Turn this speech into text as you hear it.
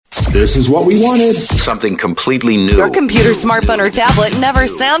This is what we wanted. Something completely new. Your computer, smartphone, or tablet never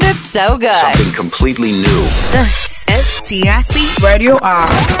sounded so good. Something completely new. This is TSC Radio R.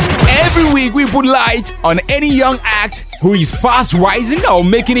 Every week we put light on any young act who is fast rising or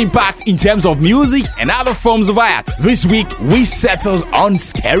making impact in terms of music and other forms of art. This week we settled on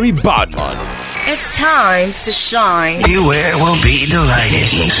Scary Badman. It's time to shine. Beware will be delighted.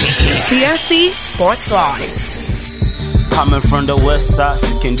 TSC Sports Live. Coming from the west side,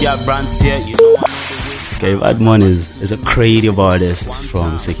 Sekendia Brandt here, you know. Scary Badman is a creative artist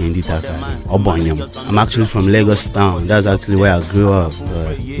from Sekendi Takani, Obonyam. I'm actually from Lagos town. That's actually where I grew up.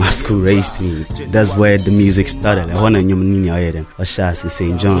 My school raised me. That's where the music started. I want to hear them. Oshas is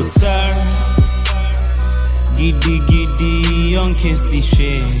St. John's.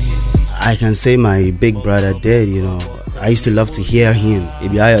 I can say my big brother did, you know. I used to love to hear him.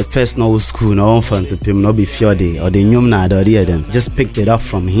 If I first know school, no one fan to him, not be Fiode or the Nyumna then just picked it up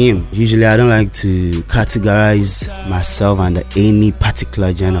from him. Usually I don't like to categorize myself under any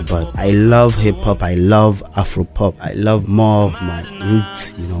particular genre, but I love hip hop, I love Afro pop, I love more of my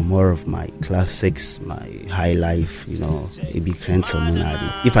roots, you know, more of my classics, my high life, you know, Ebi Krentz or Munadi.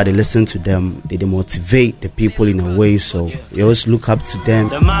 If I listen to them, they motivate the people in a way, so you always look up to them.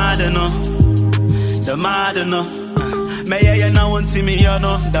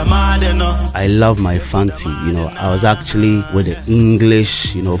 I love my Fanti, you know. I was actually with the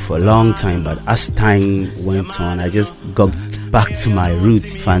English, you know, for a long time, but as time went on, I just got back to my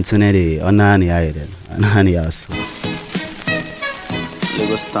roots. Fantinede, Onani Aiden, Onani Asu.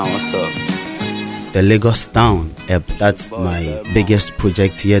 Lagos Town, what's up? The Lagos Town, that's my biggest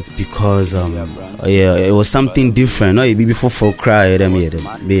project yet because it was something different. No, before for cry, I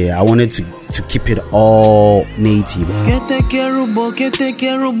wanted to keep it all native.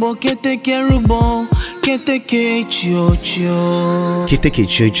 Keteke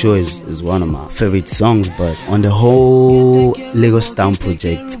Chocho is one of my favorite songs, but on the whole Lagos Town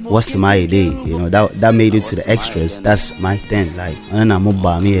project, what's my day? You know, that made it to the extras. That's my thing. Like,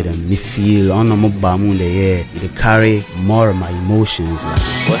 me feel on they carry more of my emotions. Like,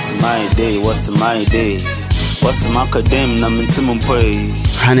 what's my day? What's my day? What's my academic?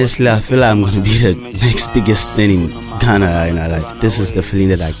 Honestly, I feel like I'm gonna be the next biggest thing in Ghana right now. Like, this is the feeling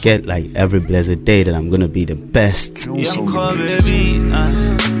that I get, like, every blessed day, that I'm gonna be the best.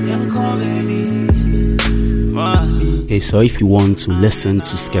 Okay, so if you want to listen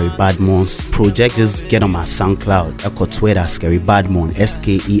to Scary Badman's project, just get on my SoundCloud. Echo Twitter, Scary Badman,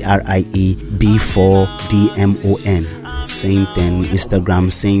 SKERIEB4DMON. Same thing, Instagram,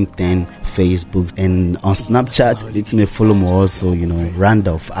 same thing, Facebook, and on Snapchat, let me follow me also, you know,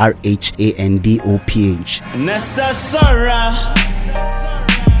 Randolph, RHANDOPH.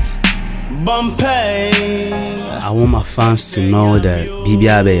 I want my fans to know that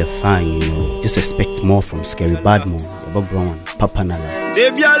BBI are fine, you know. Just expect more from Scary Badman, Bob Brown, Papa Nala.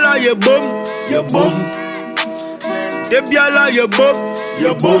 Debiala, you boom, you boom. Debiala, you boom,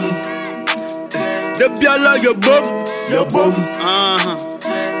 you boom. Debiala, you boom. Your boom,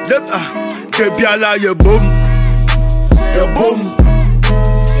 Debiala, your boom, your boom,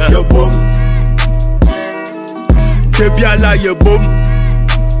 your boom. Debiala, your boom,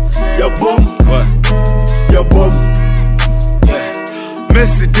 your boom, your boom.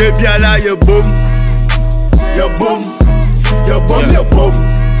 Messi Debiala, your boom, your boom, your boom, your boom.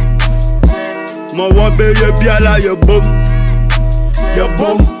 Mawabe Debiala, your boom, your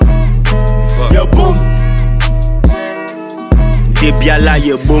boom, your boom. Debiala,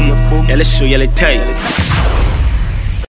 your boom, yellow show, yellow tail.